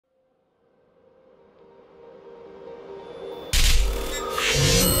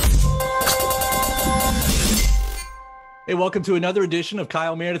Hey, welcome to another edition of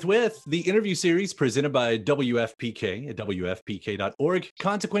Kyle Meredith with the interview series presented by WFPK at WFPK.org,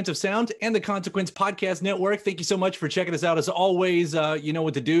 Consequence of Sound, and the Consequence Podcast Network. Thank you so much for checking us out. As always, you know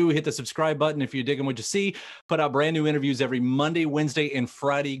what to do. Hit the subscribe button if you're digging what you see. Put out brand new interviews every Monday, Wednesday, and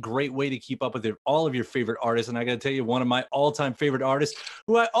Friday. Great way to keep up with all of your favorite artists. And I got to tell you, one of my all-time favorite artists,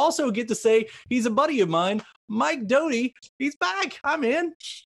 who I also get to say he's a buddy of mine, Mike Doughty. He's back. I'm in.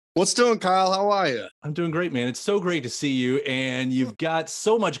 What's doing, Kyle? How are you? I'm doing great, man. It's so great to see you, and you've got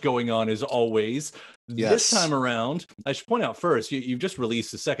so much going on as always. Yes. This time around, I should point out first, you've just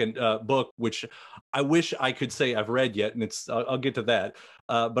released a second book, which I wish I could say I've read yet, and I'll get to that.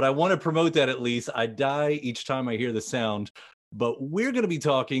 But I want to promote that at least. I die each time I hear the sound. But we're going to be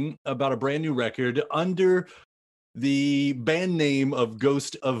talking about a brand new record under the band name of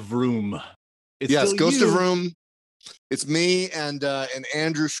Ghost of Vroom. Yes, Ghost of Vroom. It's me and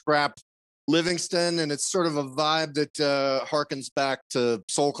Andrew Scrap Livingston, and it's sort of a vibe that harkens back to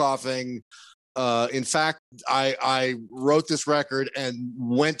soul coughing. In fact, I wrote this record and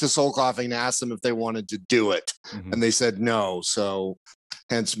went to soul coughing to ask them if they wanted to do it, and they said no. So,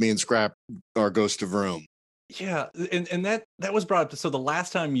 hence me and Scrap are Ghost of Vroom. Yeah, and that was brought up. So the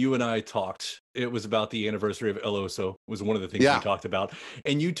last time you and I talked, it was about the anniversary of El Oso, was one of the things we talked about.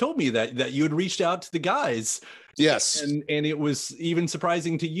 And you told me that you had reached out to the guys. Yes. And it was even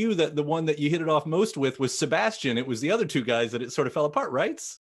surprising to you that the one that you hit it off most with was Sebastian. It was the other two guys that it sort of fell apart, right?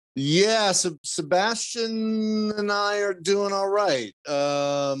 Yeah, Sebastian and I are doing all right.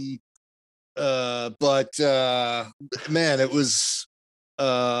 But man, it was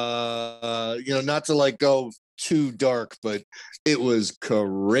not to like go too dark, but it was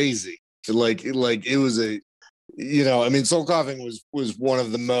crazy. Like it was soul coughing was one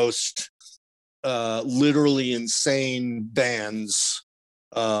of the most literally insane bands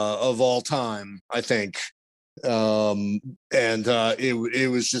of all time, I think. It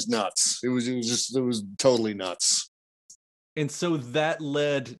was just nuts. It was totally nuts. And so that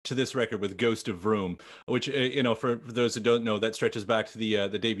led to this record with Ghost of Vroom, which, for those who don't know, that stretches back to the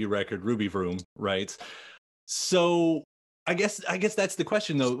debut record, Ruby Vroom, right? So I guess that's the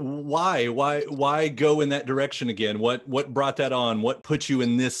question, though. Why go in that direction again? What brought that on? What put you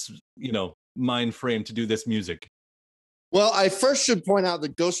in this, mind frame to do this music? Well, I first should point out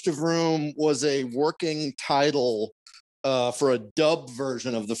that Ghost of Vroom was a working title for a dub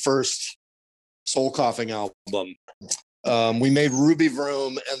version of the first soul coughing album. We made Ruby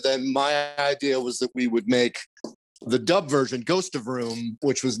Vroom, and then my idea was that we would make the dub version, Ghost of Vroom,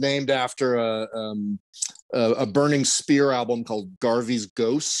 which was named after a Burning Spear album called Garvey's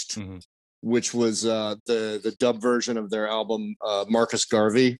Ghost, which was the dub version of their album Marcus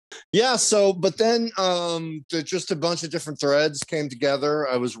Garvey. Yeah, but then just a bunch of different threads came together.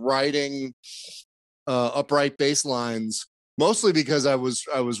 I was writing upright bass lines, mostly because I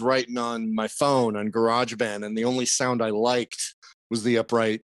was writing on my phone on GarageBand, and the only sound I liked was the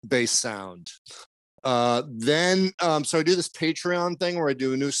upright bass sound. So I do this Patreon thing where I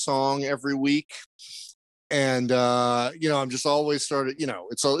do a new song every week, and I'm just always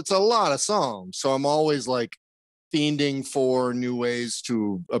it's a lot of songs, so I'm always like fiending for new ways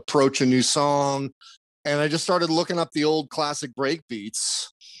to approach a new song, and I just started looking up the old classic break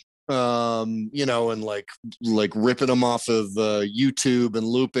beats. And like ripping them off of YouTube and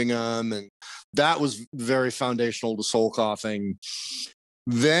looping them, and that was very foundational to soul coughing.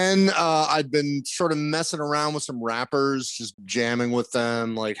 Then I'd been sort of messing around with some rappers, just jamming with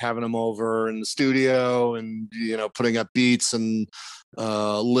them, like having them over in the studio and putting up beats and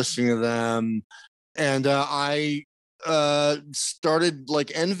listening to them, and I started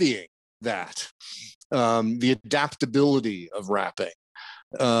like envying that, the adaptability of rapping.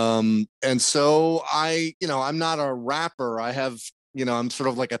 And so I'm not a rapper. I have, I'm sort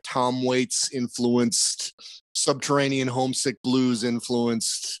of like a Tom Waits influenced, Subterranean Homesick Blues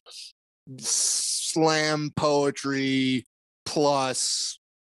influenced, slam poetry plus,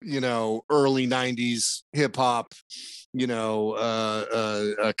 early 90s hip hop, a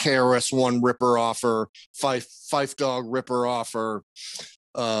KRS-One ripper offer, Fife Dog ripper offer,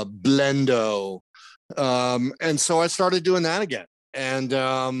 Blendo. And so I started doing that again. And,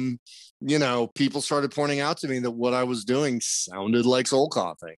 people started pointing out to me that what I was doing sounded like soul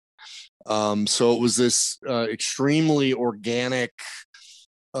coughing. So it was this extremely organic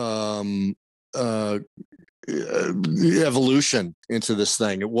evolution into this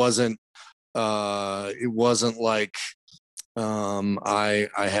thing. It wasn't like I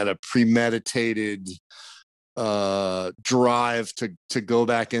had a premeditated drive to go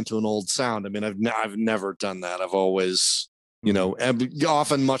back into an old sound. I mean, I've never done that. I've always,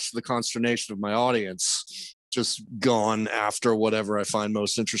 often much to the consternation of my audience, just gone after whatever I find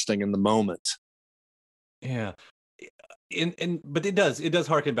most interesting in the moment. Yeah. But it does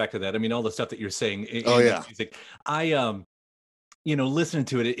harken back to that. I mean, all the stuff that you're saying in Yeah. music. Listening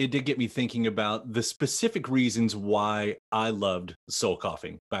to it, it did get me thinking about the specific reasons why I loved soul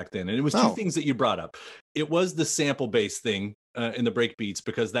coughing back then. And it was two things that you brought up. It was the sample based thing in the break beats,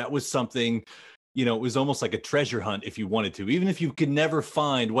 because that was something, it was almost like a treasure hunt if you wanted to. Even if you could never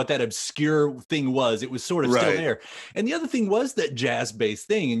find what that obscure thing was, it was sort of still there. And the other thing was that jazz based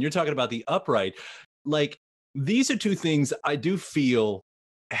thing. And you're talking about the upright. Like, these are two things I do feel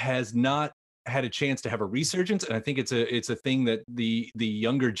has not had a chance to have a resurgence, and I think it's a thing that the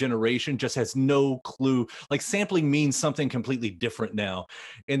younger generation just has no clue. Like, sampling means something completely different now,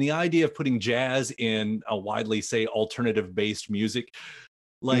 and the idea of putting jazz in a widely, say, alternative based music,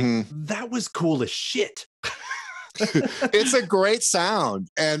 like that was cool as shit. It's a great sound,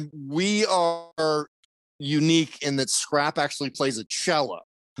 and we are unique in that Scrap actually plays a cello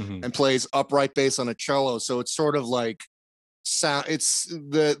and plays upright bass on a cello, so it's sort of like sound. It's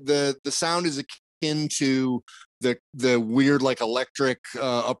the sound is akin to the weird, like, electric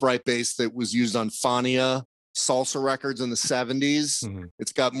upright bass that was used on Fania salsa records in the 70s.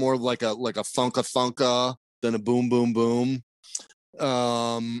 It's got more like a funka than a boom boom boom.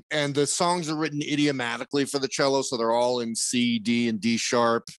 And the songs are written idiomatically for the cello, so they're all in C, D, and D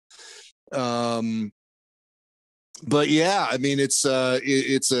sharp. But yeah, I mean, it's a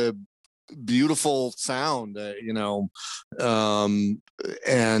beautiful sound, it's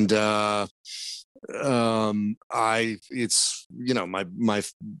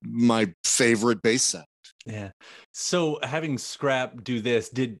my favorite bass sound. Yeah. So having Scrap do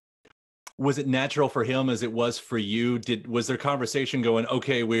this, was it natural for him as it was for you? Was there conversation going,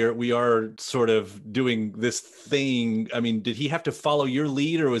 okay, we are sort of doing this thing? I mean, did he have to follow your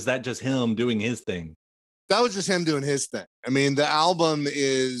lead, or was that just him doing his thing? That was just him doing his thing. I mean, the album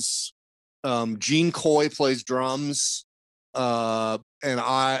is Gene Coy plays drums, but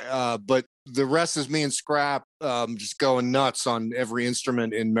the rest is me and Scrap just going nuts on every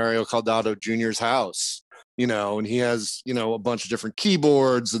instrument in Mario Caldato Jr.'s house, and he has, a bunch of different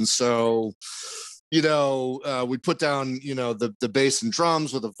keyboards. And so, we put down, the bass and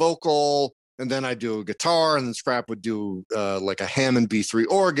drums with a vocal, and then I do a guitar, and then Scrap would do like a Hammond B3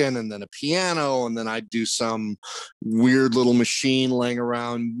 organ, and then a piano, and then I'd do some weird little machine laying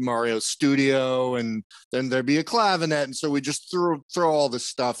around Mario's studio, and then there'd be a clavinet, and so we just throw all this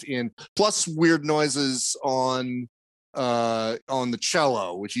stuff in, plus weird noises on the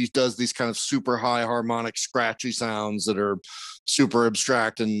cello, which he does these kind of super high harmonic scratchy sounds that are super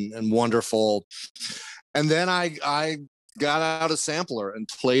abstract and wonderful. And then I got out a sampler and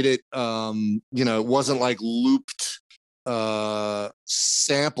played it. It wasn't like looped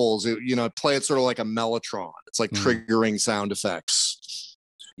samples. Play it sort of like a mellotron. It's like triggering sound effects.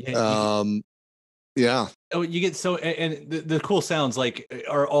 Yeah. Oh, you get so, and the cool sounds like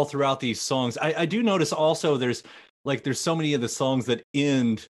are all throughout these songs. I do notice also there's so many of the songs that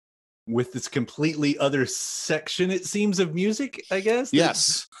end with this completely other section, it seems, of music, I guess.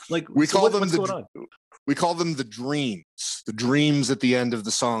 Yes. We call them the dreams at the end of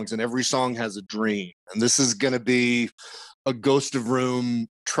the songs, and every song has a dream. And this is going to be a Ghost of Room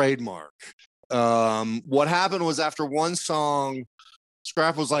trademark. What happened was, after one song,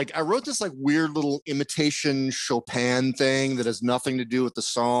 Scrap was like, I wrote this like weird little imitation Chopin thing that has nothing to do with the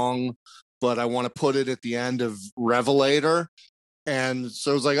song, but I want to put it at the end of Revelator. And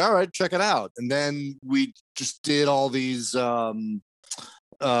so I was like, all right, check it out. And then we just did all these. One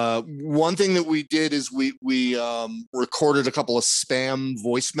thing that we did is we recorded a couple of spam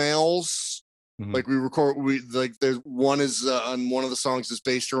voicemails. Like there's one is on one of the songs is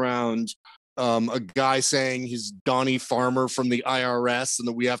based around a guy saying he's Donnie Farmer from the IRS and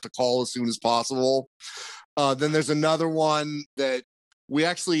that we have to call as soon as possible. Then there's another one that we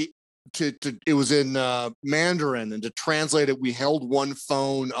actually it was in Mandarin, and to translate it, we held one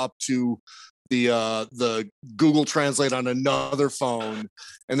phone up to the Google Translate on another phone,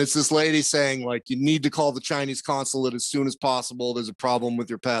 and it's this lady saying, like, you need to call the Chinese consulate as soon as possible. There's a problem with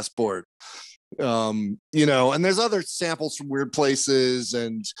your passport. And there's other samples from weird places,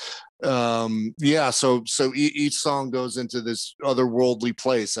 and so each song goes into this otherworldly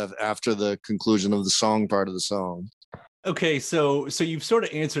place after the conclusion of the song part of the song. Okay, so you've sort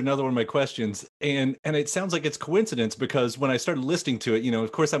of answered another one of my questions, and it sounds like it's coincidence, because when I started listening to it,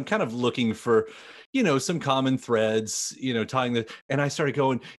 of course, I'm kind of looking for, some common threads, tying the, and I started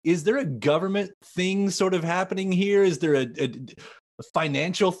going, is there a government thing sort of happening here? Is there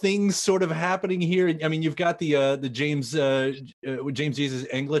financial things sort of happening here? I mean, you've got the James Jesus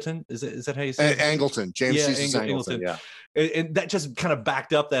Angleton. Is that how you say it? Angleton, James Jesus Angleton. Yeah, and that just kind of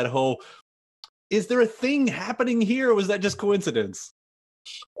backed up that whole. Is there a thing happening here, or was that just coincidence?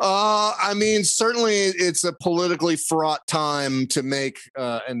 I mean, certainly it's a politically fraught time to make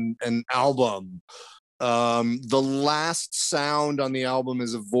an album. The last sound on the album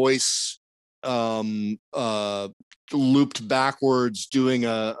is a voice looped backwards doing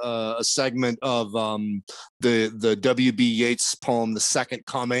a segment of the W.B. Yeats poem, The Second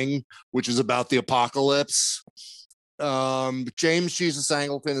Coming, which is about the apocalypse. James Jesus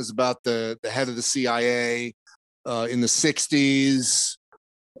Angleton is about the head of the CIA in the 60s.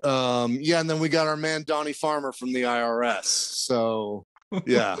 And then we got our man Donnie Farmer from the IRS. So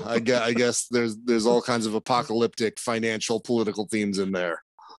yeah, I guess there's all kinds of apocalyptic financial political themes in there.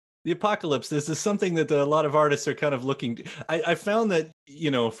 The apocalypse, this is something that a lot of artists are kind of looking to. I found that,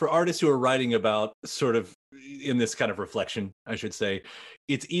 for artists who are writing about sort of in this kind of reflection, I should say,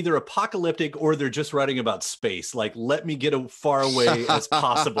 it's either apocalyptic or they're just writing about space. Like, let me get as far away as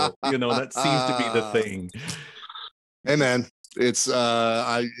possible. That seems to be the thing. Hey, man. It's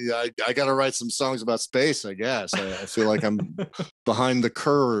I got to write some songs about space, I guess. I feel like I'm behind the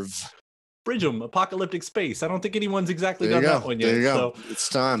curve. Bridgem, apocalyptic space. I don't think anyone's exactly done that one yet. There you go. So. It's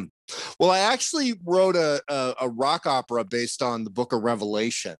time. Well, I actually wrote a rock opera based on the Book of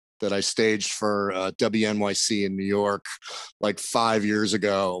Revelation that I staged for WNYC in New York like 5 years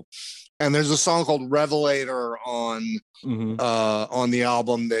ago. And there's a song called Revelator on the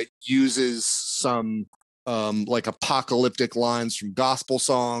album that uses some like apocalyptic lines from gospel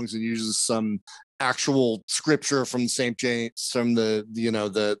songs and uses some actual scripture from St. James, from the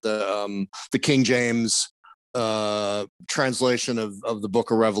King James translation of the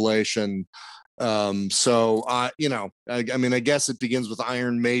Book of Revelation. So I mean, I guess it begins with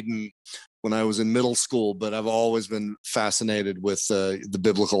Iron Maiden when I was in middle school, but I've always been fascinated with the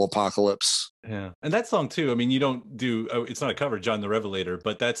biblical apocalypse. Yeah. And that song too, I mean, you don't do, it's not a cover, John the Revelator,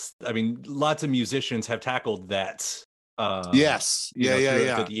 but lots of musicians have tackled that. Yes.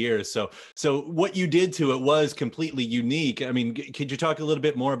 Throughout the years. So what you did to it was completely unique. I mean, could you talk a little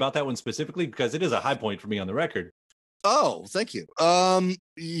bit more about that one specifically? Because it is a high point for me on the record. Oh, thank you. I've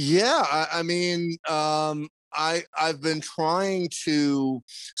been trying to,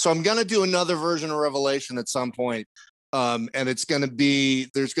 so I'm going to do another version of Revelation at some point. And there's going to be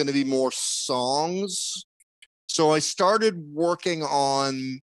more songs. So I started working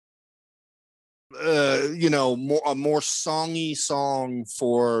on, a more songy song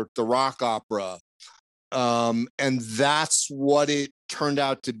for the rock opera. And that's what it turned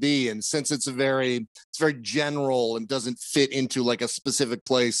out to be. And since it's very general and doesn't fit into like a specific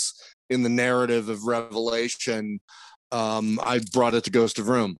place in the narrative of Revelation, I brought it to Ghost of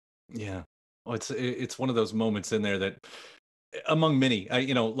Vroom. Yeah. Well, it's one of those moments in there that, among many,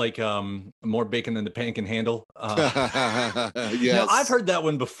 more bacon than the pan can handle. Yes. Now, I've heard that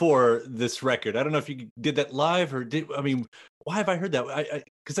one before this record. I don't know if you did that live or why have I heard that?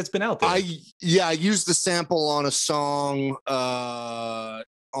 Because that's been out there. I used the sample on a song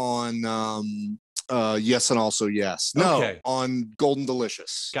on Yes and Also Yes. No, okay. On Golden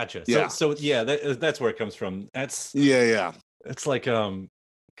Delicious. Gotcha. Yeah. So that's where it comes from. That's It's like God,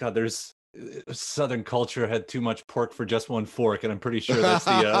 there's Southern culture had too much pork for just one fork, and I'm pretty sure that's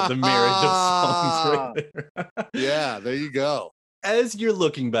the marriage of songs right there. Yeah, there you go. As you're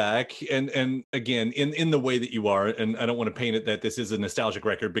looking back, and again, in the way that you are, and I don't want to paint it that this is a nostalgic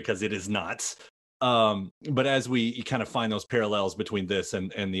record because it is not. But as we kind of find those parallels between this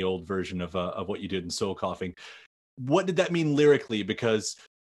and the old version of what you did in Soul Coughing, what did that mean lyrically? Because,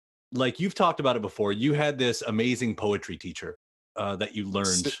 like you've talked about it before, you had this amazing poetry teacher that you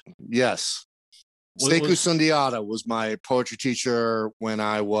learned. Yes. Sekou Sundiata was my poetry teacher when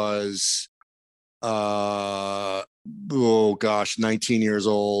I was 19 years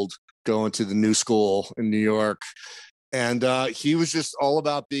old, going to the new school in New York. And he was just all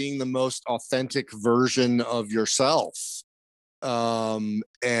about being the most authentic version of yourself. And,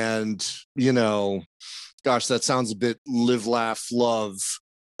 gosh, that sounds a bit live, laugh, love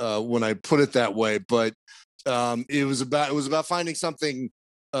when I put it that way. But it was about finding something,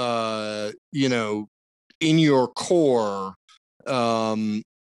 in your core, and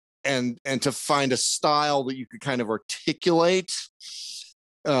to find a style that you could kind of articulate,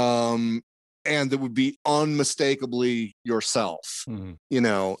 and that would be unmistakably yourself.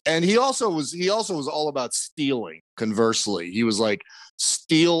 Mm-hmm. And he also was all about stealing. Conversely, he was like,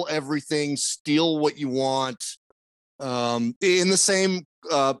 steal everything, steal what you want. In the same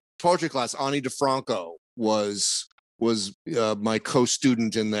poetry class, Ani DeFranco was my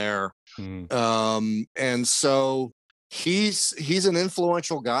co-student in there. And so he's an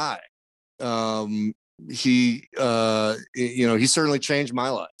influential guy. He certainly changed my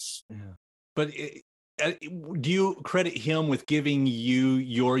life. Yeah. But do you credit him with giving you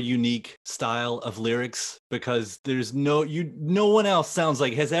your unique style of lyrics? Because there's no one else sounds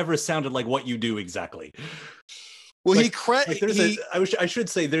like has ever sounded like what you do exactly. Well, I should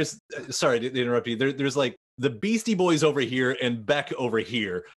say there's, sorry to interrupt you. There's like the Beastie Boys over here and Beck over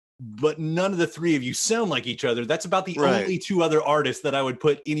here, but none of the three of you sound like each other. That's about the only two other artists that I would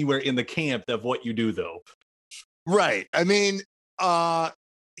put anywhere in the camp of what you do, though. Right. I mean, I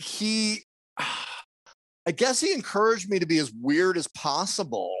guess he encouraged me to be as weird as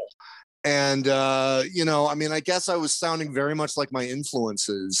possible. And, I mean, I guess I was sounding very much like my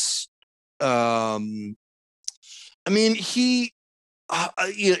influences. I mean, he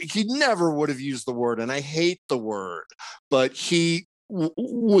never would have used the word, and I hate the word, but he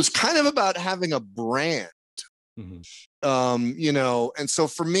was kind of about having a brand, and so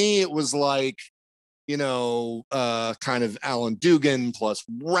for me, it was like, kind of Alan Dugan plus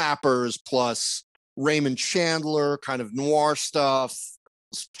rappers plus Raymond Chandler, kind of noir stuff,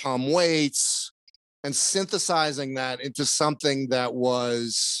 Tom Waits, and synthesizing that into something that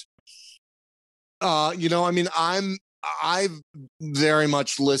was, I mean, I've very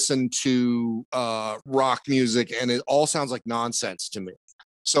much listened to rock music, and it all sounds like nonsense to me.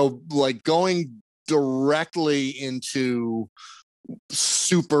 So like going directly into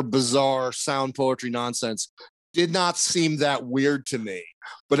super bizarre sound poetry nonsense did not seem that weird to me.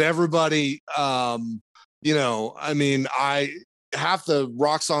 But everybody, I mean, half the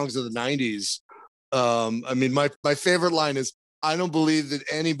rock songs of the 90s, I mean, my favorite line is, "I don't believe that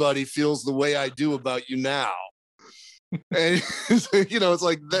anybody feels the way I do about you now." And it's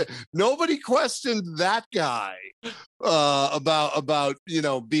like nobody questioned that guy about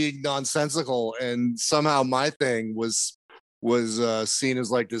being nonsensical, and somehow my thing was seen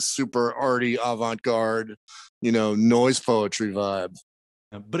as like this super arty avant-garde, noise poetry vibe.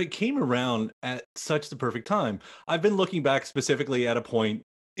 But it came around at such the perfect time. I've been looking back specifically at a point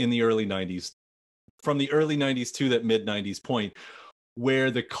in the early 90s, from the early 90s to that mid 90s point,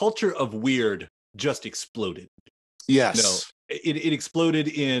 where the culture of weird just exploded. Yes. It exploded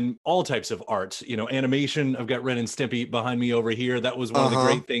in all types of art, animation. I've got Ren and Stimpy behind me over here. That was one of the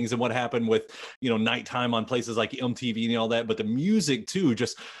great things, and what happened with, nighttime on places like MTV and all that. But the music too,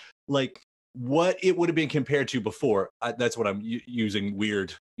 just like what it would have been compared to before. That's what I'm using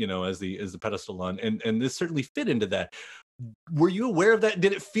weird, as the pedestal on, and this certainly fit into that. Were you aware of that?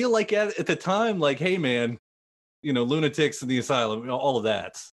 Did it feel like at the time, like, hey man, lunatics in the asylum, all of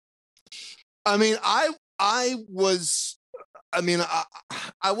that? I mean, I wasn't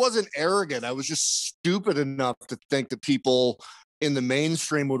arrogant. I was just stupid enough to think that people in the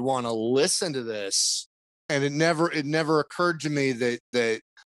mainstream would want to listen to this. And it never occurred to me that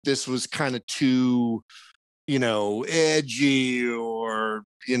this was kind of too, edgy or,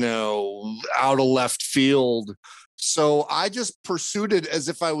 out of left field. So I just pursued it as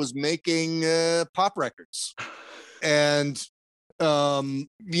if I was making pop records. And,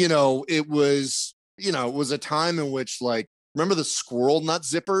 it was a time in which, like, remember the squirrel nut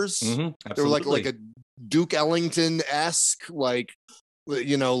zippers? They were like a Duke Ellington-esque, like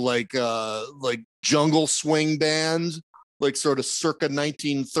jungle swing band, like sort of circa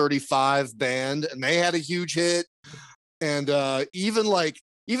 1935 band, and they had a huge hit. And even like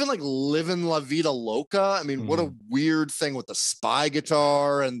Livin' La Vida Loca. I mean, what a weird thing with the spy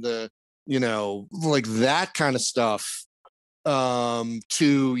guitar and the, like that kind of stuff. To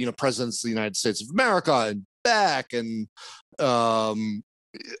presidents of the United States of America and Beck, and I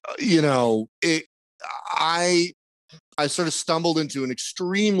sort of stumbled into an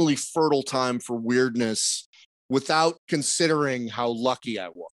extremely fertile time for weirdness without considering how lucky I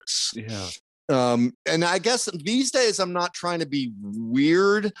was. Yeah. And I guess these days I'm not trying to be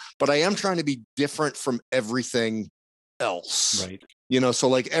weird, but I am trying to be different from everything else. Right. So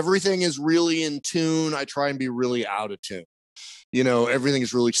like everything is really in tune. I try and be really out of tune. Everything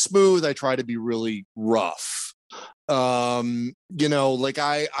is really smooth. I try to be really rough. Like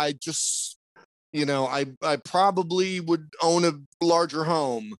I just, I probably would own a larger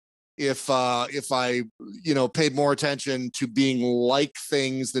home if I, paid more attention to being like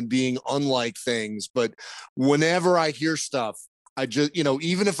things than being unlike things. But whenever I hear stuff, I just,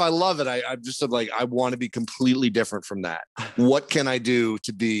 even if I love it, I'm just like, I want to be completely different from that. What can I do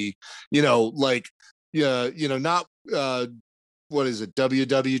to be, not, what is it?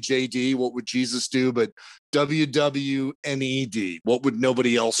 WWJD, what would Jesus do? But WWNED, what would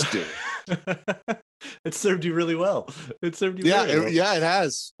nobody else do? It served you really well. It served you very well. Yeah, it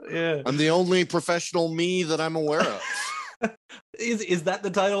has. Yeah. I'm the only professional me that I'm aware of. Is that the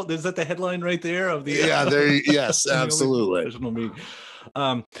title? Is that the headline right there of the? Yeah, yes, the only absolutely. professional me.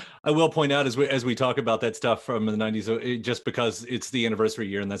 I will point out as we talk about that stuff from the 90s, just because it's the anniversary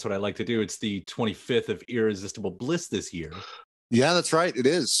year, and that's what I like to do. It's the 25th of Irresistible Bliss this year. Yeah, that's right. It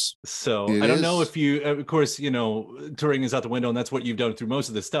is. So I don't know if you, of course, you know, touring is out the window, and that's what you've done through most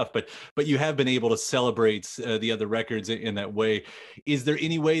of this stuff. But you have been able to celebrate the other records in that way. Is there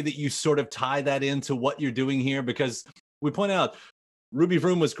any way that you sort of tie that into what you're doing here? Because we point out Ruby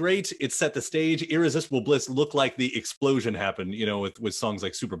Vroom was great. It set the stage. Irresistible Bliss looked like the explosion happened, you know, with songs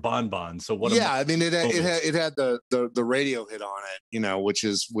like Super Bon Bon. So what? Yeah, I mean, it had the radio hit on it, you know, which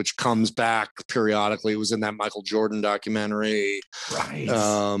comes back periodically. It was in that Michael Jordan documentary. Right.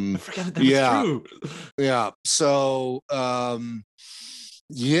 I forgot that was true. Yeah. So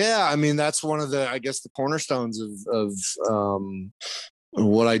yeah, I mean, that's one of the cornerstones of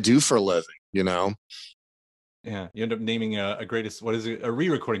what I do for a living, you know. Yeah, you end up naming a greatest, what is it, a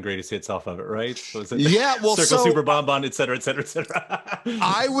re-recording greatest hits off of it, right? So is it Circle, Super Bon Bon, et cetera, et cetera, et cetera.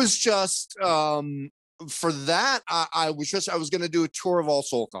 I was just for that, I was going to do a tour of all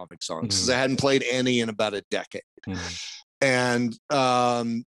soul coughing songs because I hadn't played any in about a decade. And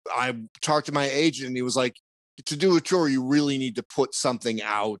I talked to my agent, and he was like, to do a tour, you really need to put something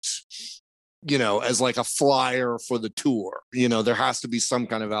out, you know, as like a flyer for the tour. You know, there has to be some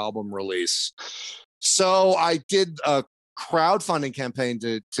kind of album release. So I did a crowdfunding campaign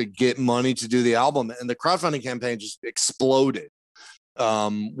to get money to do the album, and the crowdfunding campaign just exploded,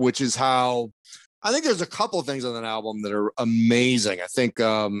 which is how I think there's a couple of things on that album that are amazing. I think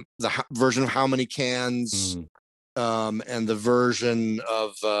the version of How Many Cans and the version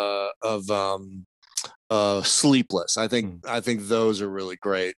of Sleepless. I think those are really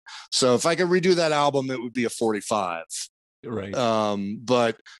great. So if I could redo that album, it would be a 45. Right.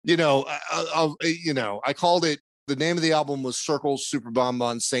 But you know, I called it, the name of the album was Circles, Super Bon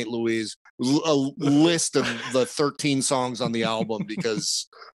Bon, St. Louis, a list of the 13 songs on the album, because,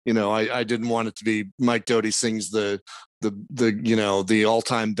 you know, I didn't want it to be Mike Doughty sings the you know, the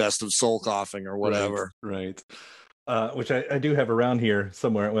all-time best of soul coughing or whatever. Right. Which I do have around here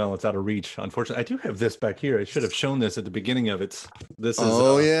somewhere. Well, it's out of reach, unfortunately. I do have this back here. I should have shown this at the beginning of it. This is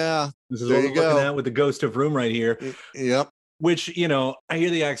this is what we're looking at with the Ghost of Room right here. Yep. Which, you know, I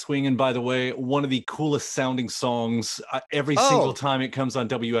hear the axe swing, and by the way, one of the coolest sounding songs every single time it comes on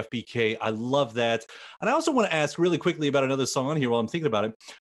WFPK. I love that. And I also want to ask really quickly about another song on here while I'm thinking about it.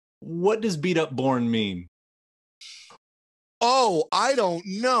 What does Beat Up Born mean? Oh, I don't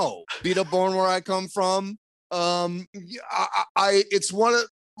know. Beat Up Born, where I come from. It's one of,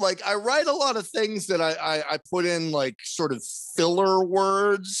 like, I write a lot of things that I put in like sort of filler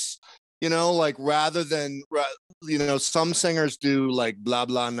words, you know, like rather than, you know, some singers do like blah,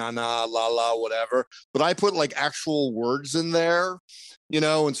 blah, na, na, la, la, whatever, but I put like actual words in there, you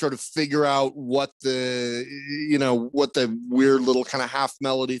know, and sort of figure out what the weird little kind of half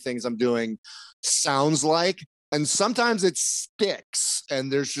melody things I'm doing sounds like. And sometimes it sticks, and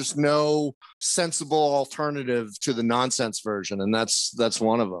there's just no sensible alternative to the nonsense version. And that's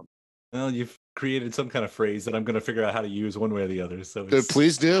one of them. Well, you've created some kind of phrase that I'm going to figure out how to use one way or the other. So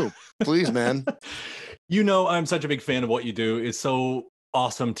please do. Please, man. You know, I'm such a big fan of what you do. It's so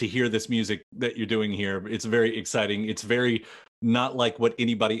awesome to hear this music that you're doing here. It's very exciting. It's very not like what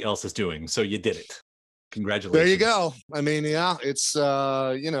anybody else is doing. So you did it. Congratulations. There you go. I mean, yeah, it's,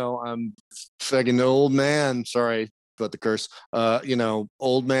 you know, I'm fucking old man. Sorry about the curse. You know,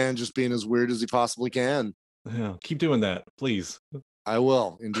 old man just being as weird as he possibly can. Yeah, keep doing that, please. I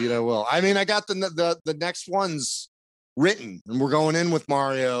will. Indeed, I will. I mean, I got the next ones written, and we're going in with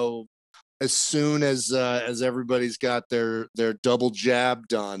Mario as soon as everybody's got their double jab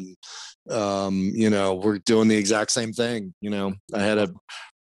done. You know, we're doing the exact same thing. You know, I had a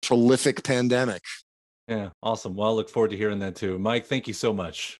prolific pandemic. Yeah, awesome. Well, I look forward to hearing that too. Mike, thank you so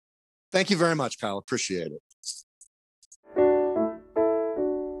much. Thank you very much, Kyle. Appreciate it.